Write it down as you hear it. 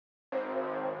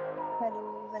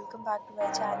welcome back to my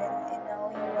channel. And now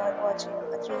you are watching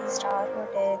a 3-star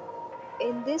hotel.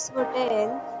 In this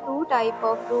hotel, two type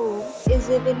of room is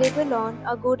available on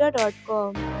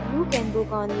agoda.com. You can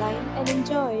book online and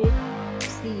enjoy it.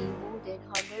 See more than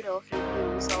 100 of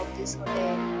reviews of this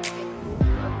hotel. You can go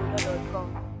to agoda.com.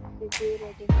 Review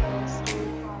rating is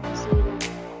 2.0.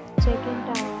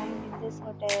 Check-in time in this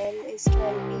hotel is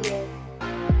 12 p.m.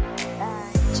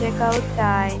 and check-out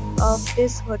time of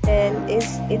this hotel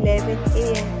is 11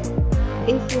 a.m.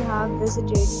 If you have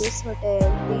visited this hotel,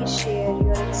 please share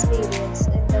your experience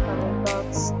in the comment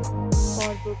box.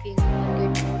 For booking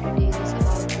and get more details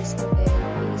about this hotel,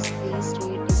 please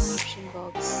read description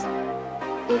box.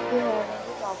 If you have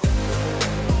any problem with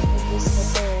booking in this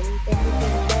hotel, then you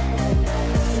can definitely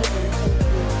help you.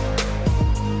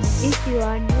 If you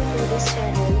are new to this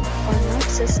channel or not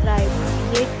subscribed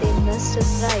yet, then must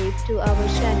subscribe to our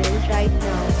channel right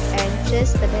now and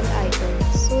press the bell icon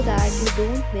so that you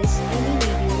don't miss any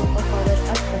video of our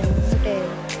upcoming hotel.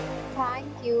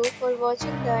 Thank you for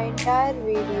watching the entire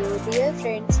video. Dear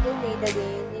friends, we'll meet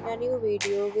again in a new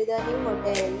video with a new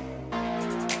hotel.